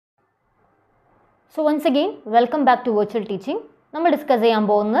So once again, welcome back to virtual teaching. We will discuss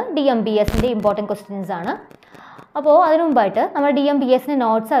DMBS important questions. Now, DMBS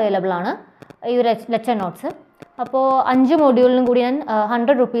notes available. Lecture notes. Now, 5 modules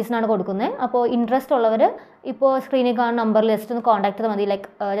 100 rupees. Now, interest now screen number list contact like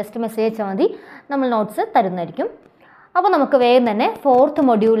just message notes. Now, we will fourth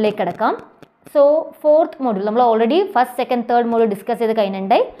module. So, fourth module, we already first, second, third module discuss this.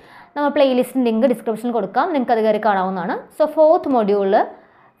 We will playlist link description. So, fourth module,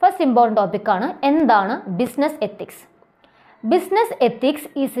 first important topic is business ethics. Business ethics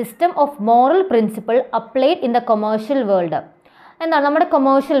is a system of moral principle applied in the commercial world. And the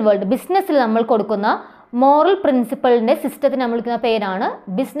commercial world, business moral principle system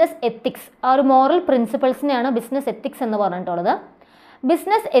business ethics. Our moral principles business ethics.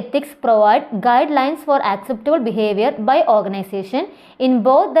 Business ethics provide guidelines for acceptable behavior by organization in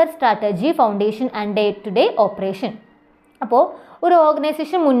both their strategy, foundation and day-to-day operation. So, one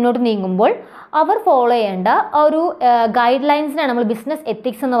organization our follow ചെയ്യേണ്ട ഒരു ഗൈഡ്ലൈൻസിനാണ് നമ്മൾ business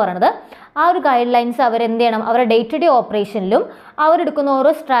ethics എന്ന് പറയുന്നത്. ആ ഒരു guidelines അവർ എന്ത് ചെയ്യണം, അവരുടെ ഡേ ടു ഡേ ഓപ്പറേഷനിലും അവരെടുക്കുന്ന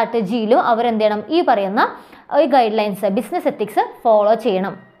ഓരോ സ്ട്രാറ്റജിയിലും അവരെന്ത് ചെയ്യണം, ഈ പറയുന്ന ഈ ഗൈഡ്ലൈൻസ് ബിസിനസ് എത്തിക്സ് ഫോളോ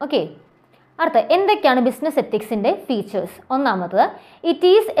ചെയ്യണം. ഓക്കെ, അടുത്ത എന്തൊക്കെയാണ് ബിസിനസ് എത്തിക്സിൻ്റെ ഫീച്ചേഴ്സ്? ഒന്നാമത്തത്, it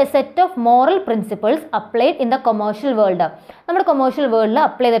is A set of moral principles applied in the commercial world. നമ്മുടെ കൊമേഴ്ഷ്യൽ വേൾഡിൽ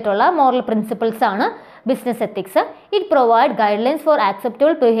അപ്ലൈ ചെയ്തിട്ടുള്ള മോറൽ പ്രിൻസിപ്പിൾസ് ആണ് business ethics. It provide guidelines four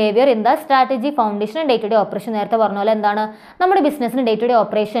acceptable behaviour in the strategy, foundation and day to day operation. നേരത്തെ പറഞ്ഞ പോലെ എന്താണ് നമ്മുടെ ബിസിനസ്സിന് ഡേ ടു ഡേ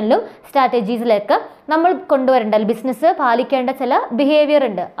ഓപ്പറേഷനിലും സ്ട്രാറ്റജീസിലൊക്കെ നമ്മൾ കൊണ്ടുവരേണ്ട ബിസിനസ് പാലിക്കേണ്ട ചില ബിഹേവിയർ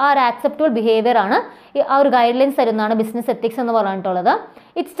ഉണ്ട്. ആ ഒരു ആക്സെപ്റ്റബിൾ ബിഹേവിയർ ആണ് ആ ഒരു ഗൈഡ്ലൈൻസ് തരുന്നതാണ് ബിസിനസ് എത്തിക്സ് എന്ന് പറഞ്ഞിട്ടുള്ളത്.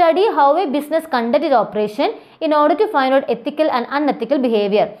 It study how A business conduct it operation in order to find out ethical and unethical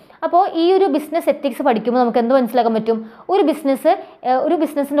behaviour. അപ്പോൾ ഈ ഒരു ബിസിനസ് എത്തിക്സ് പഠിക്കുമ്പോൾ നമുക്ക് എന്ത് മനസ്സിലാക്കാൻ പറ്റും? ഒരു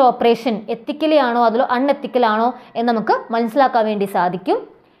ബിസിനസ്സിൻ്റെ ഓപ്പറേഷൻ എത്തിക്കലി ആണോ അതിലോ അൺഎത്തിക്കൽ ആണോ എന്ന് നമുക്ക് മനസ്സിലാക്കാൻ വേണ്ടി സാധിക്കും.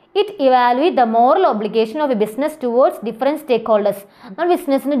 It evaluate the moral obligation of A business towards different stake holders. നമ്മൾ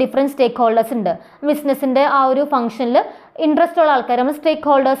ബിസിനസ്സിന് ഡിഫറെൻറ്റ് സ്റ്റേക്ക് ഹോൾഡേഴ്സ് ഉണ്ട്. ബിസിനസ്സിൻ്റെ ആ ഒരു ഫംഗ്ഷനിൽ ഇൻട്രസ്റ്റ് ഉള്ള ആൾക്കാർ നമ്മൾ സ്റ്റേക്ക്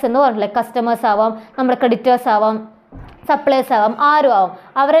ഹോൾഡേഴ്സ് എന്ന് പറഞ്ഞില്ലേ, കസ്റ്റമേഴ്സ് ആവാം, നമ്മുടെ ക്രെഡിറ്റേഴ്സ് ആവാം, സപ്ലൈസ് ആവാം, ആരും ആവാം,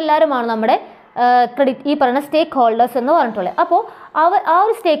 അവരെല്ലാവരുമാണ് നമ്മുടെ ഈ പറയുന്ന സ്റ്റേക്ക് ഹോൾഡേഴ്സ് എന്ന് പറഞ്ഞിട്ടുള്ളത്. അപ്പോൾ ആ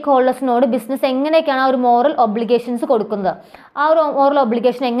ഒരു സ്റ്റേക്ക് ഹോൾഡേഴ്സിനോട് ബിസിനസ് എങ്ങനെയൊക്കെയാണ് ആ ഒരു മോറൽ ഒബ്ലിഗേഷൻസ് കൊടുക്കുന്നത്, ആ ഒരു മോറൽ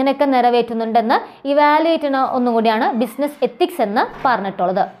ഒബ്ലിഗേഷൻ എങ്ങനെയൊക്കെ നിറവേറ്റുന്നുണ്ടെന്ന് ഇവാലുവേറ്റ് ചെയ്യുന്ന ഒന്നും കൂടിയാണ് ബിസിനസ് എത്തിക്സ് എന്ന്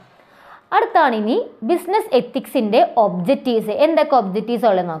പറഞ്ഞിട്ടുള്ളത്. അടുത്താണ് ഇനി ബിസിനസ് എത്തിക്സിൻ്റെ ഒബ്ജക്റ്റീവ്സ്. എന്തൊക്കെ ഒബ്ജക്റ്റീവ്സ്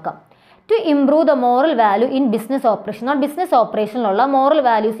ഉള്ളത് നോക്കാം. To improve the moral value in business operation. ആ ബിസിനസ് ഓപ്പറേഷനിലുള്ള മോറൽ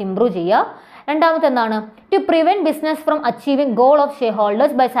വാല്യൂസ് ഇംപ്രൂവ് ചെയ്യുക. രണ്ടാമത്തെ എന്താണ്? To prevent business from achieving goal of share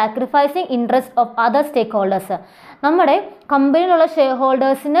holders by sacrificing interest of other stake holders. നമ്മുടെ കമ്പനിയിലുള്ള share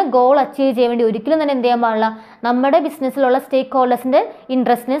ഹോൾഡേഴ്സിന് goal achieve ചെയ്യാൻ വേണ്ടി ഒരിക്കലും തന്നെ എന്ത് ചെയ്യാൻ പാടില്ല, നമ്മുടെ ബിസിനസ്സിലുള്ള സ്റ്റേക്ക് ഹോൾഡേഴ്സിൻ്റെ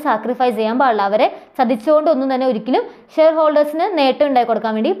ഇൻട്രസ്റ്റിനെ സാക്രിഫൈസ് ചെയ്യാൻ പാടില്ല. അവരെ ചതിച്ചുകൊണ്ടൊന്നും തന്നെ ഒരിക്കലും ഷെയർ ഹോൾഡേഴ്സിന് നേട്ടം ഉണ്ടാക്കി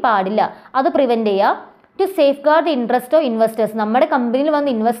കൊടുക്കാൻ വേണ്ടി പാടില്ല. അത് പ്രിവെൻറ്റ് ചെയ്യുക. To safe guard the interest of investors. നമ്മുടെ കമ്പനിയിൽ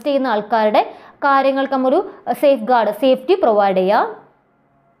വന്ന് ഇൻവെസ്റ്റ് ചെയ്യുന്ന ആൾക്കാരുടെ കാര്യങ്ങൾക്ക് നമ്മൊരു സേഫ് ഗാർഡ്, സേഫ്റ്റി പ്രൊവൈഡ് ചെയ്യുക.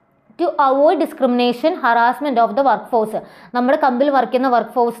 To avoid discrimination, harassment of the work force. നമ്മുടെ കമ്പനിയിൽ വർക്ക് ചെയ്യുന്ന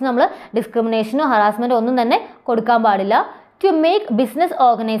വർക്ക് ഫോഴ്സിന് നമ്മൾ ഡിസ്ക്രിമിനേഷനോ ഹറാസ്മെൻറ്റോ ഒന്നും തന്നെ കൊടുക്കാൻ പാടില്ല. To make business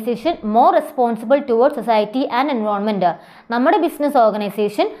organisation more responsible toward society and environment. നമ്മുടെ ബിസിനസ്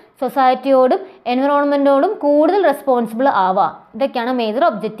ഓർഗനൈസേഷൻ സൊസൈറ്റിയോടും എൻവയോൺമെൻറ്റോടും കൂടുതൽ റെസ്പോൺസിബിൾ ആവുക. ഇതൊക്കെയാണ് major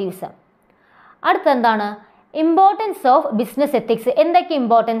objectives. അടുത്തെന്താണ്? Importance of business ethics. എന്തൊക്കെ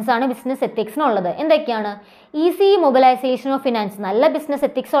ഇമ്പോർട്ടൻസ് ആണ് ബിസിനസ് എത്തിക്സിനുള്ളത്? എന്തൊക്കെയാണ്? Easy mobilisation of finance. നല്ല ബിസിനസ്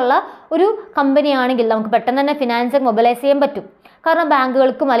എത്തിക്സ് ഉള്ള ഒരു കമ്പനി ആണെങ്കിൽ നമുക്ക് പെട്ടെന്ന് തന്നെ ഫിനാൻസ് മൊബിലൈസ് ചെയ്യാൻ പറ്റും. കാരണം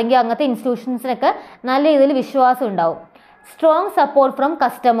ബാങ്കുകൾക്കും അല്ലെങ്കിൽ അങ്ങനത്തെ ഇൻസ്റ്റിറ്റ്യൂഷൻസിനൊക്കെ നല്ല രീതിയിൽ വിശ്വാസം ഉണ്ടാവും. Strong support from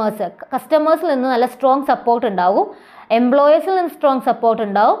customers. കസ്റ്റമേഴ്സിൽ നിന്ന് നല്ല സ്ട്രോങ് സപ്പോർട്ട് ഉണ്ടാവും. എംപ്ലോയേഴ്സിൽ നിന്ന് സ്ട്രോങ് സപ്പോർട്ട്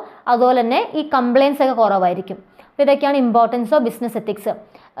ഉണ്ടാവും. അതുപോലെ തന്നെ ഈ കംപ്ലയിൻസ് ഒക്കെ കുറവായിരിക്കും. അപ്പോൾ ഇതൊക്കെയാണ് ഇമ്പോർട്ടൻസ് ഓഫ് ബിസിനസ് എത്തിക്സ്.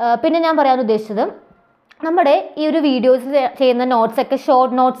 പിന്നെ ഞാൻ പറയാൻ ഉദ്ദേശിച്ചത്, നമ്മുടെ ഈ ഒരു വീഡിയോസിൽ ചെയ്യുന്ന നോട്ട്സൊക്കെ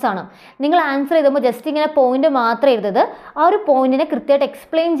ഷോർട്ട് നോട്ട്സ് ആണ്. നിങ്ങൾ ആൻസർ ചെയ്തുമ്പോൾ ജസ്റ്റ് ഇങ്ങനെ പോയിന്റ് മാത്രം എഴുതരുത്, ആ ഒരു പോയിന്റിനെ കൃത്യമായിട്ട്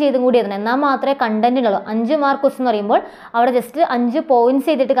എക്സ്പ്ലെയിൻ ചെയ്തും കൂടി എഴുതണം. എന്നാൽ മാത്രമേ കണ്ടന്റിനുള്ളൂ. 5 മാർക്ക് ക്വസ്റ്റ്യൻ എന്ന് പറയുമ്പോൾ അവിടെ ജസ്റ്റ് 5 പോയിന്റ്സ്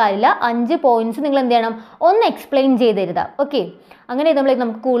ചെയ്തിട്ട് കാര്യമില്ല. 5 പോയിന്റ്സ് നിങ്ങൾ എന്ത് ചെയ്യണം, ഒന്ന് എക്സ്പ്ലെയിൻ ചെയ്ത് എഴുതാം. ഓക്കെ, അങ്ങനെ എഴുതുമ്പോഴേക്കും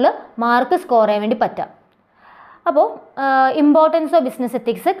നമുക്ക് കൂടുതൽ മാർക്ക് സ്കോർ ചെയ്യാൻ വേണ്ടി പറ്റാം. അപ്പോൾ importance of business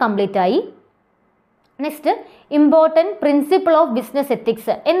ethics complete ആയി. Next, important principle of business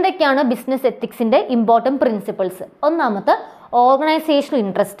ethics. എന്തൊക്കെയാണ് ബിസിനസ് എത്തിക്സിൻ്റെ ഇമ്പോർട്ടൻറ്റ് പ്രിൻസിപ്പിൾസ്? ഒന്നാമത്തെ, organisational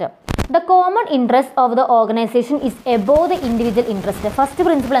interest. The common interest of the organisation is above the individual interest. First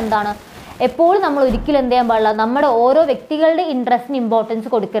principle എന്താണ്? എപ്പോഴും നമ്മൾ ഒരിക്കലും എന്ത് ചെയ്യാൻ പാടില്ല, നമ്മുടെ ഓരോ വ്യക്തികളുടെ ഇൻട്രസ്റ്റിന്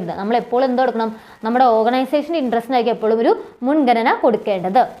ഇമ്പോർട്ടൻസ് കൊടുക്കരുത്. നമ്മൾ എപ്പോഴും എന്ത് കൊടുക്കണം, നമ്മുടെ ഓർഗനൈസേഷൻ്റെ ഇൻട്രസ്റ്റിനായിരിക്കും എപ്പോഴും ഒരു മുൻഗണന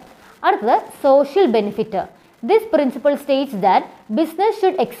കൊടുക്കേണ്ടത്. അടുത്തത്, social benefit. This principle states that business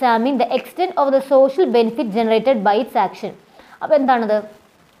should examine the extent of the social benefit generated by its action. അപ്പോൾ എന്താണത്?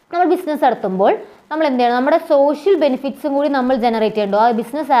 നമ്മൾ ബിസിനസ് നടത്തുമ്പോൾ നമ്മൾ എന്ത് ചെയ്യണം? നമ്മുടെ സോഷ്യൽ ബെനിഫിറ്റ്സും കൂടി നമ്മൾ ജനറേറ്റ് ചെയ്യണ്ടോ? ആ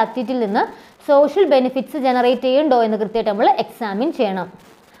ബിസിനസ് ആക്ടിവിറ്റിയിൽ നിന്ന് സോഷ്യൽ ബെനിഫിറ്റ്സ് ജനറേറ്റ് ചെയ്യണ്ടോ എന്ന് കൃത്യമായിട്ട് നമ്മൾ എക്സാമിൻ ചെയ്യണം.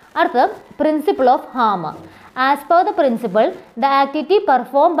 അടുത്ത principle of Ham. As per the principle, the activity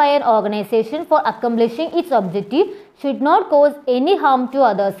perform by an organisation for accomplishing its objective should not cos any Ham to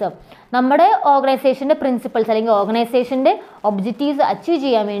others. നമ്മുടെ ഓർഗനൈസേഷൻ്റെ പ്രിൻസിപ്പിൾസ് അല്ലെങ്കിൽ ഓർഗനൈസേഷൻ്റെ ഒബ്ജക്റ്റീവ്സ് അച്ചീവ്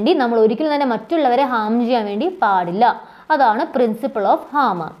ചെയ്യാൻ വേണ്ടി നമ്മൾ ഒരിക്കലും തന്നെ മറ്റുള്ളവരെ ഹാം ചെയ്യാൻ വേണ്ടി പാടില്ല. അതാണ് പ്രിൻസിപ്പിൾ ഓഫ്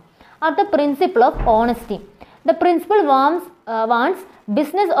ഹാം. അടുത്ത principle of honesty. The principle wants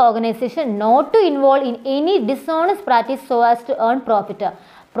business organisation not to involve in any dishonest practice so as to earn profit.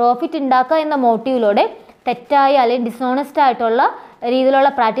 Profit ഉണ്ടാക്കുക എന്ന മോട്ടീവിലൂടെ തെറ്റായ അല്ലെങ്കിൽ ഡിസോണസ്റ്റ് ആയിട്ടുള്ള രീതിയിലുള്ള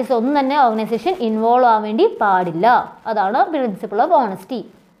പ്രാക്ടീസ് ഒന്നും തന്നെ ഓർഗനൈസേഷൻ ഇൻവോൾവ് ആവാൻ വേണ്ടി പാടില്ല. അതാണ് പ്രിൻസിപ്പിൾ ഓഫ് ഓണസ്റ്റി.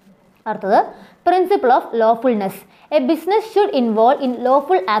 അടുത്തത് principle of ലോഫുൾനെസ്. A business should involve in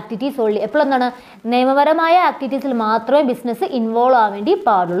lawful activities only. എപ്പോഴും എന്താണ്? നിയമപരമായ ആക്ടിവിറ്റീസിൽ മാത്രമേ ബിസിനസ് ഇൻവോൾവ് ആവാൻ വേണ്ടി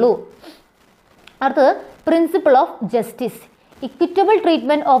പാടുള്ളൂ. അടുത്തത് principle of justice. Equitable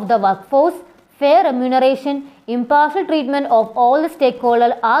treatment of the work force, fair remuneration, impartial treatment of all the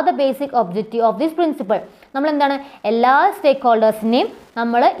stakeholders are the basic objective of this principle. നമ്മൾ എന്താണ്? എല്ലാ സ്റ്റേക്ക് ഹോൾഡേഴ്സിനെയും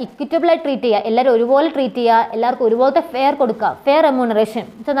നമ്മൾ ഇക്വിറ്റബിളായി ട്രീറ്റ് ചെയ്യുക, എല്ലാവരും ഒരുപോലെ ട്രീറ്റ് ചെയ്യുക, എല്ലാവർക്കും ഒരുപോലത്തെ ഫെയർ കൊടുക്കുക. ഫെയർ റെമ്യൂണറേഷൻ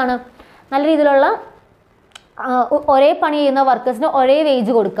എന്താണ്? നല്ല രീതിയിലുള്ള ഒരേ പണി ചെയ്യുന്ന വർക്കേഴ്സിന് ഒരേ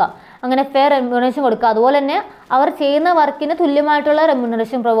വേജ് കൊടുക്കുക, അങ്ങനെ ഫെയർ റെമ്യൂണറേഷൻ കൊടുക്കുക. അതുപോലെ തന്നെ അവർ ചെയ്യുന്ന വർക്കിന് തുല്യമായിട്ടുള്ള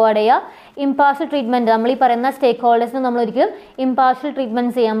റെമ്യൂണറേഷൻ പ്രൊവൈഡ് ചെയ്യുക. ഇംപാർഷ്യൽ ട്രീറ്റ്മെൻറ്റ്, നമ്മൾ ഈ പറയുന്ന സ്റ്റേക്ക് ഹോൾഡേഴ്സിന് നമ്മൾ ഒരിക്കലും ഇംപാർഷ്യൽ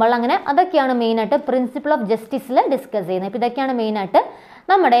ട്രീറ്റ്മെൻറ്റ് ചെയ്യാൻ പാടില്ല. അങ്ങനെ അതൊക്കെയാണ് മെയിനായിട്ട് പ്രിൻസിപ്പിൾ ഓഫ് ജസ്റ്റിസിൽ ഡിസ്കസ് ചെയ്യുന്നത്. ഇപ്പോൾ ഇതൊക്കെയാണ് മെയിനായിട്ട്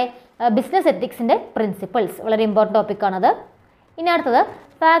നമ്മുടെ ബിസിനസ് എത്തിക്സിൻ്റെ പ്രിൻസിപ്പിൾസ്. വളരെ ഇമ്പോർട്ടൻ്റ് ടോപ്പിക്കാണത്. ഇനി അടുത്തത്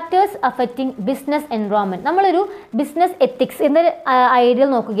ഫാക്ടേഴ്സ് അഫക്റ്റിംഗ് ബിസിനസ് എൻവയോൺമെൻറ്റ്. നമ്മളൊരു ബിസിനസ് എത്തിക്സ് എന്നൊരു ഐഡിയൽ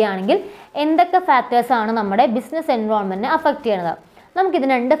നോക്കുകയാണെങ്കിൽ എന്തൊക്കെ ഫാക്ടേഴ്സാണ് നമ്മുടെ ബിസിനസ് എൻവയോൺമെൻറ്റിനെ അഫക്റ്റ് ചെയ്യുന്നത്?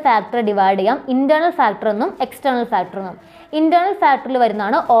 നമുക്കിതിന് രണ്ട് ഫാക്ടർ ഡിവൈഡ് ചെയ്യാം. ഇൻറ്റേർണൽ ഫാക്ടർ എന്നും എക്സ്റ്റേണൽ ഫാക്ടർ എന്നും. ഇൻറ്റേർണൽ ഫാക്ടറിൽ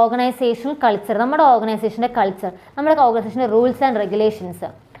വരുന്നതാണ് ഓർഗനൈസേഷണൽ കൾച്ചർ, നമ്മുടെ ഓർഗനൈസേഷൻ്റെ കൾച്ചർ, നമ്മുടെ ഓർഗനൈസേഷൻ്റെ റൂൾസ് ആൻഡ് റെഗുലേഷൻസ്,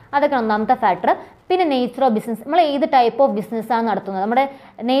 അതൊക്കെ ഒന്നാമത്തെ ഫാക്ടർ. പിന്നെ നേച്ചർ ഓഫ് ബിസിനസ്, നമ്മൾ ഏത് ടൈപ്പ് ഓഫ് ബിസിനസ്സാണ് നടത്തുന്നത്, നമ്മുടെ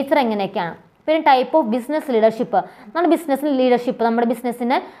നേച്ചർ എങ്ങനെയൊക്കെയാണ്. പിന്നെ ടൈപ്പ് ഓഫ് ബിസിനസ് ലീഡർഷിപ്പ്, നമ്മുടെ ബിസിനസ്സിൽ ലീഡർഷിപ്പ്, നമ്മുടെ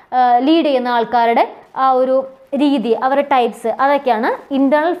ബിസിനസ്സിനെ ലീഡ് ചെയ്യുന്ന ആൾക്കാരുടെ ആ ഒരു രീതി, അവരുടെ ടൈപ്സ്, അതൊക്കെയാണ്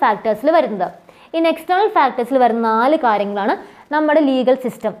ഇൻറ്റേർണൽ ഫാക്ടേഴ്സിൽ വരുന്നത്. ഇൻ എക്സ്റ്റേണൽ ഫാക്ടേഴ്സിൽ വരുന്ന 4 കാര്യങ്ങളാണ് നമ്മുടെ ലീഗൽ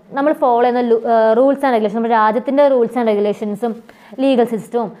സിസ്റ്റം, നമ്മൾ ഫോളോ ചെയ്യുന്ന റൂൾസ് ആൻഡ് റെഗുലേഷൻ, നമ്മുടെ രാജ്യത്തിൻ്റെ റൂൾസ് ആൻഡ് റെഗുലേഷൻസും ലീഗൽ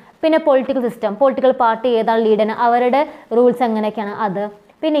സിസ്റ്റവും. പിന്നെ പൊളിറ്റിക്കൽ സിസ്റ്റം, പൊളിറ്റിക്കൽ പാർട്ടി ഏതാണ് ലീഡ് ചെയ്യുന്നത്, അവരുടെ റൂൾസ് എങ്ങനെയൊക്കെയാണ് അത്.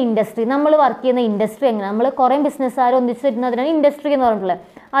 പിന്നെ ഇൻഡസ്ട്രി, നമ്മൾ വർക്ക് ചെയ്യുന്ന ഇൻഡസ്ട്രി എങ്ങനെ, നമ്മൾ കുറേ ബിസിനസ്സുകാർ ഒന്നിച്ച് വരുന്നതിനാണ് ഇൻഡസ്ട്രി എന്ന് പറഞ്ഞിട്ടുള്ളത്.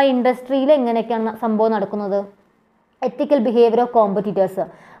 ആ ഇൻഡസ്ട്രിയിൽ എങ്ങനെയൊക്കെയാണ് സംഭവം നടക്കുന്നത്. എത്തിക്കൽ ബിഹേവിയർ ഓഫ്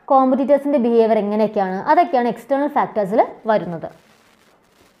കോമ്പറ്റീറ്റേഴ്സിൻ്റെ ബിഹേവിയർ എങ്ങനെയൊക്കെയാണ്, അതൊക്കെയാണ് എക്സ്റ്റേണൽ ഫാക്ടേഴ്സിൽ വരുന്നത്.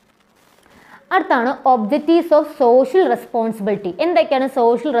 അടുത്താണ് ഒബ്ജക്റ്റീവ്സ് ഓഫ് സോഷ്യൽ റെസ്പോൺസിബിലിറ്റി. എന്തൊക്കെയാണ്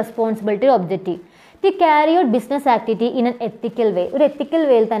social responsibility objective? To carry out business activity in N എത്തിക്കൽ വേ, ഒരു എത്തിക്കൽ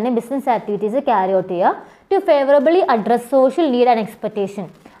വേയിൽ തന്നെ ബിസിനസ് ആക്ടിവിറ്റീസ് ക്യാരി ഔട്ട് ചെയ്യുക. To favourably address social need and expectation,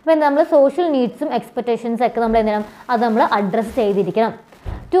 അപ്പോൾ എന്താ നമ്മൾ സോഷ്യൽ നീഡ്സും എക്സ്പെക്റ്റേഷൻസും ഒക്കെ നമ്മൾ എന്ത് ചെയ്യണം, അത് നമ്മൾ അഡ്രസ്സ് ചെയ്തിരിക്കണം.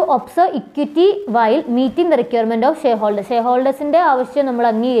 To observe equity while meeting the requirement of share ഹോൾഡേഴ്സിൻ്റെ ആവശ്യം നമ്മൾ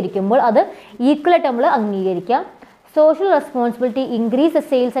അംഗീകരിക്കുമ്പോൾ അത് ഈക്വലായിട്ട് നമ്മൾ അംഗീകരിക്കാം. Social responsibility increase the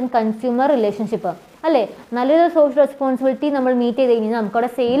sales and consumer relationship, അല്ലേ? നല്ലൊരു സോഷ്യൽ റെസ്പോൺസിബിലിറ്റി നമ്മൾ മീറ്റ് ചെയ്ത് കഴിഞ്ഞാൽ നമുക്കവിടെ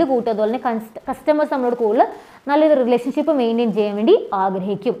സെയിൽ കൂട്ടുക, അതുപോലെ തന്നെ കസ്റ്റമേഴ്സ് നമ്മളോട് കൂടുതൽ നല്ലൊരു റിലേഷൻഷിപ്പ് മെയിൻറ്റെയിൻ ചെയ്യാൻ വേണ്ടി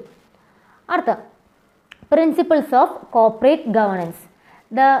ആഗ്രഹിക്കും. അടുത്ത principles of corporate governance.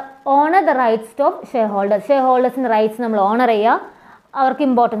 Owner the rights of share rights നമ്മൾ ഓണർ ചെയ്യുക, അവർക്ക്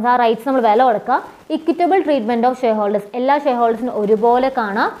ഇമ്പോർട്ടൻസ്, ആ റൈറ്റ്സ് നമ്മൾ വില കൊടുക്കുക. Equitable treatment of share holders, എല്ലാ ഷെയർ ഹോൾഡേഴ്സിനും ഒരുപോലെ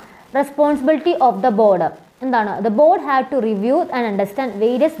കാണാം. റെസ്പോൺസിബിലിറ്റി ഓഫ് ദ ബോർഡ്, എന്താണ്? The board had to review and understand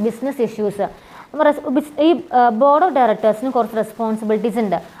various business issues. ഈ ബോർഡ് ഓഫ് ഡയറക്ടേഴ്സിന് കുറച്ച് റെസ്പോൺസിബിലിറ്റീസ്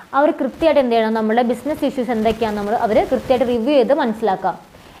ഉണ്ട്. അവർ കൃത്യമായിട്ട് എന്ത് ചെയ്യണം, നമ്മുടെ ബിസിനസ് ഇഷ്യൂസ് എന്തൊക്കെയാണ് അവർ കൃത്യമായിട്ട് റിവ്യൂ ചെയ്ത് മനസ്സിലാക്കാം.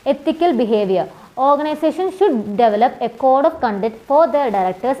 എത്തിക്കൽ behaviour, organisation should develop A code of conduct for the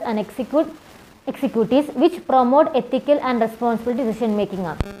directors and executives which promote ethical and responsibility decision making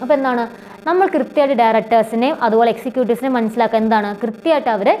ആണ്. അപ്പോൾ എന്താണ്, നമ്മൾ കൃത്യമായിട്ട് ഡയറക്ടേഴ്സിനെയും അതുപോലെ എക്സിക്യൂട്ടീവ്സിനെയും മനസ്സിലാക്കുക. എന്താണ്,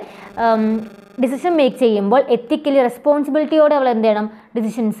 കൃത്യമായിട്ട് അവരെ ഡിസിഷൻ മേക്ക് ചെയ്യുമ്പോൾ എത്തിക്കലി റെസ്പോൺസിബിലിറ്റിയോടെ അവൾ എന്ത് ചെയ്യണം,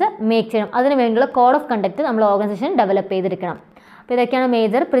 ഡിസിഷൻസ് മേക്ക് ചെയ്യണം. അതിന് വേണ്ടിയുള്ള കോഡ് ഓഫ് കണ്ടക്ട് നമ്മൾ ഓർഗനൈസേഷൻ ഡെവലപ്പ് ചെയ്തെടുക്കണം. അപ്പോൾ ഇതൊക്കെയാണ്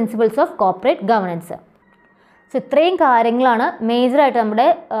major principles of corporate governance. So ഇത്രയും കാര്യങ്ങളാണ് മേജറായിട്ട് നമ്മുടെ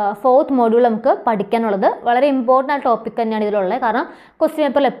 4th മോഡ്യൂൾ നമുക്ക് പഠിക്കാനുള്ളത്. വളരെ ഇമ്പോർട്ടൻ്റ് ആയ ടോപ്പിക് തന്നെയാണ് ഇതിലുള്ളത്. കാരണം ക്വസ്റ്റ്യൻ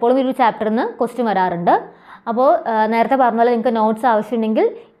പേപ്പറിൽ എപ്പോഴും ഈ ഒരു ചാപ്റ്ററിൽ നിന്ന് ക്വസ്റ്റ്യൻ വരാറുണ്ട്. അപ്പോൾ നേരത്തെ പറഞ്ഞ പോലെ നിങ്ങൾക്ക് നോട്ട്സ് ആവശ്യമുണ്ടെങ്കിൽ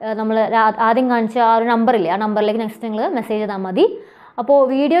നമ്മൾ ആദ്യം കാണിച്ച ആ ഒരു നമ്പറില്ലേ, ആ നമ്പറിലേക്ക് നെക്സ്റ്റ് നിങ്ങൾ മെസ്സേജ് ചെയ്താൽ മതി. അപ്പോൾ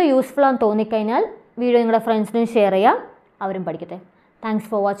വീഡിയോ യൂസ്ഫുൾ ആണെന്ന് തോന്നിക്കഴിഞ്ഞാൽ വീഡിയോ നിങ്ങളുടെ ഫ്രണ്ട്സിനും ഷെയർ ചെയ്യാം, അവരും പഠിക്കട്ടെ. Thanks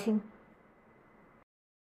for watching.